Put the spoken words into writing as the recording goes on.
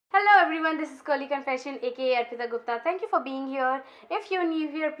Hello everyone, this is Curly Confession aka Arpita Gupta. Thank you for being here. If you're new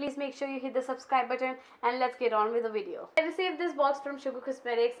here, please make sure you hit the subscribe button and let's get on with the video. I received this box from Sugar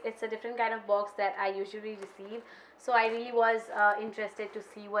Cosmetics. It's a different kind of box that I usually receive. So I really was interested to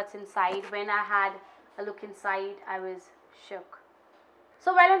see what's inside. When I had a look inside, I was shook.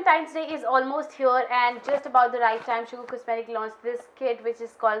 So Valentine's Day is almost here and just about the right time Sugar Cosmetics launched this kit which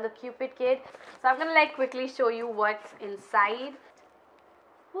is called the Cupid kit. So I'm gonna quickly show you what's inside.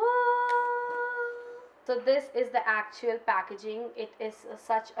 So this is the actual packaging. It is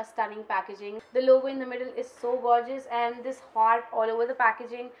such a stunning packaging. The logo in the middle is so gorgeous and this heart all over the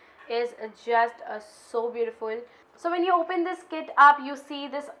packaging is just so beautiful. So when you open this kit up, you see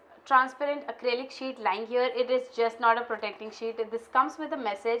this transparent acrylic sheet lying here. It is just not a protecting sheet. This comes with a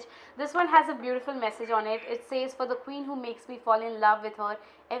message. This one has a beautiful message on it. It says, "For the queen who makes me fall in love with her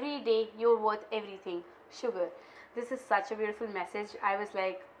every day, you're worth everything, Sugar." This is such a beautiful message. I was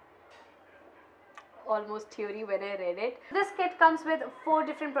like almost teary when I read it. This kit comes with 4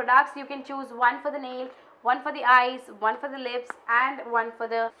 different products. You can choose one for the nail, one for the eyes, one for the lips and one for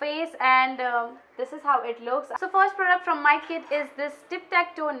the face, and this is how it looks. So first product from my kit is this Tip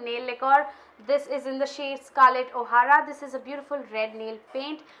Tac Toe nail lacquer. This is in the shade Scarlet O'Hara. This is a beautiful red nail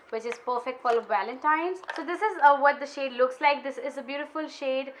paint which is perfect for Valentine's. So this is what the shade looks like. This is a beautiful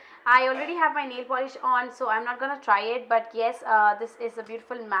shade. I already have my nail polish on, so I'm not gonna try it, but yes, this is a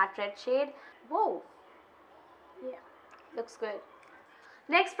beautiful matte red shade. Whoa, yeah, looks good.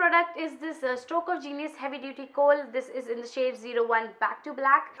 Next product is this Stroke of Genius Heavy Duty Kohl. This is in the shade 01 Back to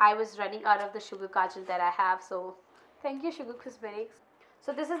Black. I was running out of the sugar kajal that I have, so thank you Sugar Cosmetics.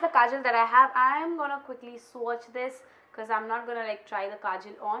 So this is the kajal that I have. I am gonna quickly swatch this because I'm not gonna try the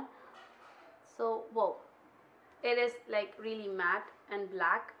kajal on. So whoa, it is really matte and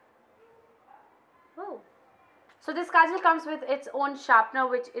black. Whoa. So this kajal comes with its own sharpener,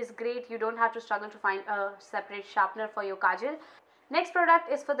 which is great. You don't have to struggle to find a separate sharpener for your kajal. Next product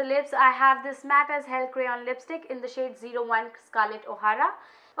is for the lips. I have this matte as hell crayon lipstick in the shade 01 Scarlet O'Hara.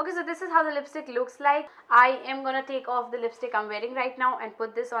 Okay, so this is how the lipstick looks like. I am gonna take off the lipstick I'm wearing right now and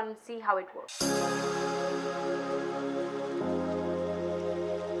put this on and see how it works.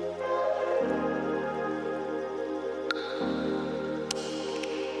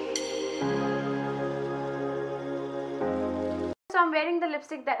 So I'm wearing the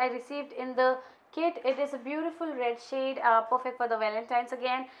lipstick that I received in the kit. It is a beautiful red shade, perfect for the Valentine's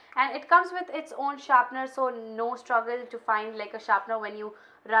again, and it comes with its own sharpener, so no struggle to find a sharpener when you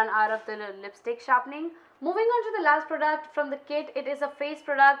run out of the lipstick sharpening. Moving on to the last product from the kit, it is a face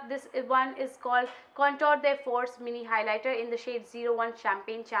product. This one is called Contour de Force Mini Highlighter in the shade 01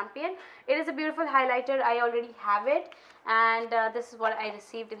 Champagne Champion. It is a beautiful highlighter. I already have it, and this is what I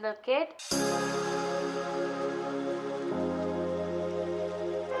received in the kit.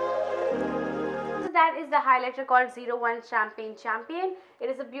 That is the highlighter called 01 Champagne Champion. It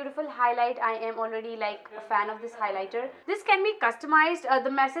is a beautiful highlight. I am already a fan of this highlighter. This can be customized. The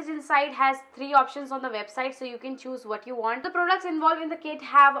message inside has 3 options on the website, so you can choose what you want. The products involved in the kit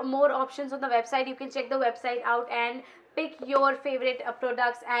have more options on the website. You can check the website out and pick your favorite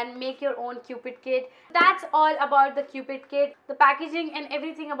products and make your own Cupid kit. That's all about the Cupid kit. The packaging and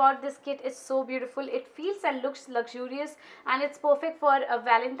everything about this kit is so beautiful. It feels and looks luxurious and it's perfect for a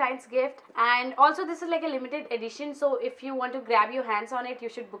Valentine's gift. And also this is a limited edition, so if you want to grab your hands on it, you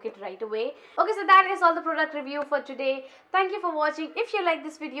should book it right away. Okay, so that is all the product review for today. Thank you for watching. If you like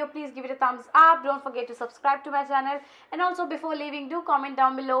this video, please give it a thumbs up. Don't forget to subscribe to my channel, and also before leaving, do comment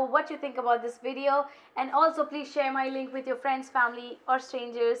down below what you think about this video, and also please share my link with your friends, family or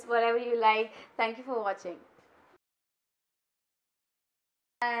strangers, whatever you like. Thank you for watching.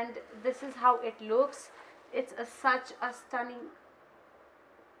 And this is how it looks. It's such a stunning,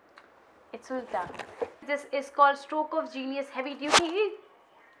 it's ulta. This is called Stroke of Genius Heavy Duty.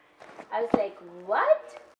 I was like, what?